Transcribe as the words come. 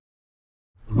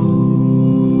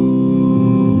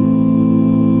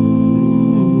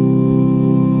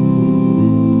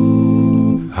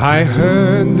I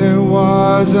heard there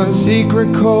was a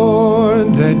secret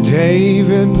chord that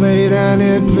David played and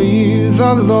it pleased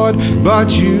the Lord.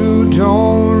 But you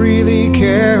don't really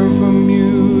care for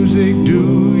music,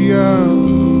 do ya?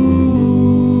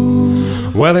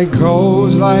 Well, it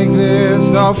goes like this: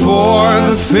 the fourth,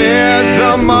 the fifth,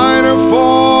 the minor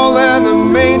fall, and the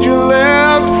major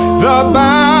left. The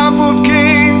baffled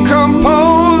king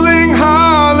composing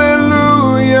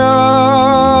hallelujah,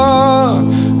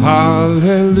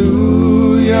 hallelujah,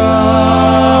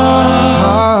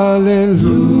 hallelujah,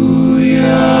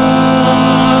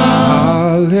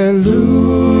 hallelujah,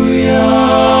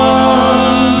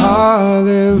 hallelujah.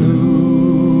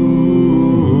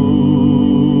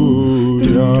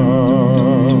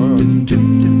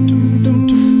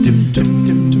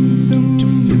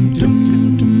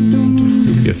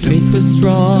 Your faith was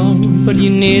strong, but you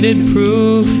needed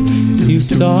proof. You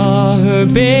saw her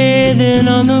bathing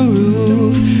on the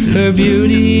roof. Her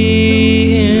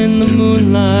beauty in the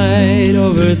moonlight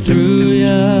overthrew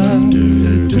ya.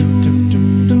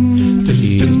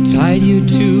 She tied you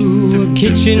to a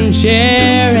kitchen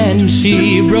chair, and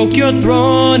she broke your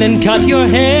throne and cut your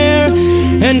hair.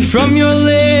 And from your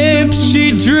lips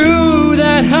she drew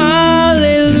that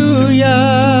hallelujah.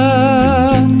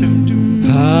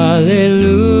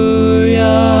 Hallelujah,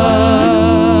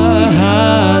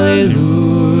 hallelujah,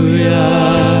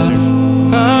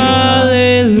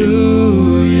 hallelujah,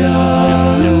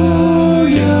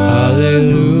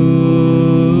 hallelujah.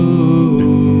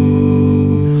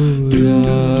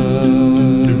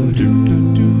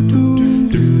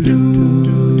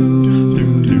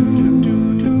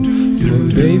 Well,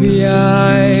 baby,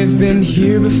 I've been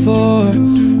here before.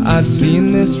 I've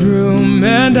seen this room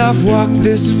and I've walked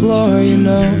this floor, you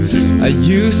know. I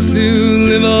used to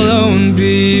live alone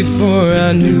before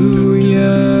I knew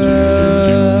ya.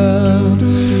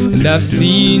 And I've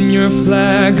seen your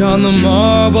flag on the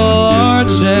marble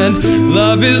arch. And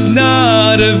love is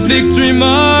not a victory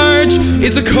march.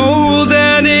 It's a cold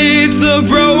and it's a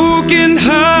broken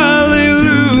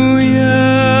hallelujah.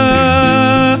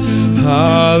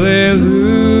 Hallelujah.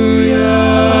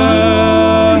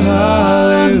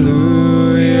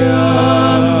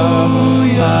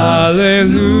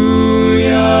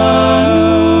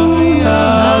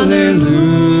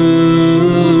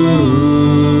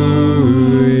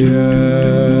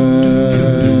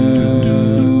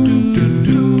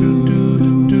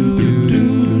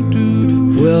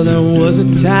 Well, there was a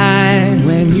time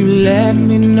when you let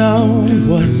me know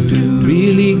what's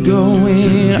really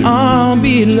going on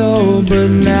below, but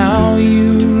now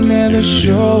you never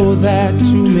show that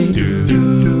to me,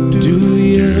 do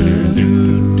ya?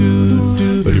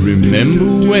 But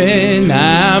remember when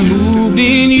I moved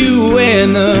in you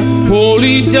and the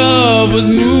holy dove was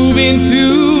moving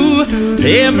too?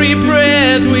 Every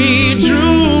breath we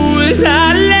drew was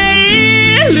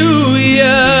hallelujah,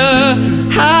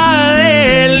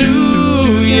 hallelujah,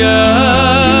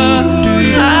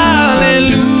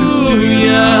 hallelujah,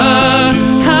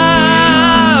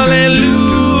 hallelujah,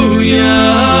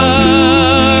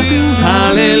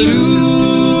 hallelujah.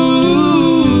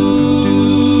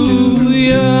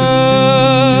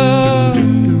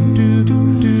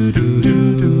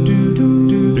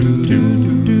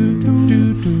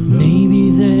 Maybe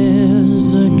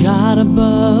there's a God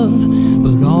above,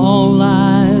 but all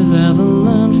I've ever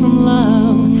learned from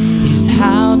love is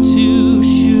how to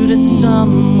shoot at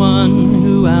someone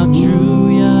who outdrew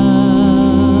ya.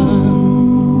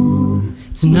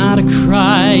 It's not a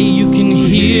cry you can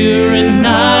hear at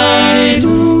night.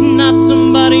 It's not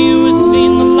somebody who has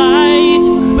seen the light,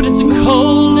 but it's a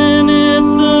cold and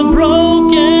it's a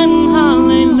broken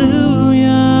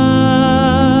hallelujah.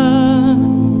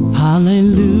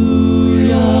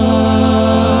 Hallelujah,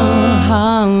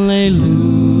 hallelujah,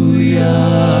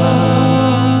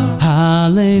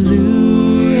 hallelujah,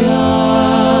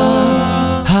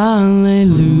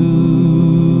 hallelujah.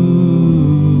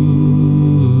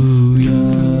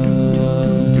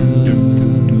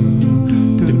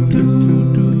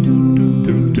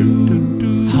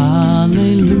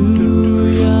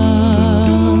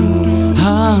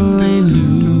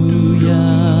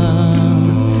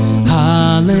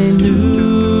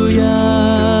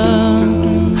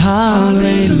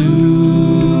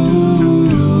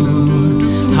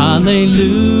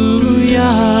 Hallelujah,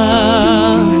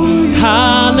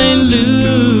 hallelujah.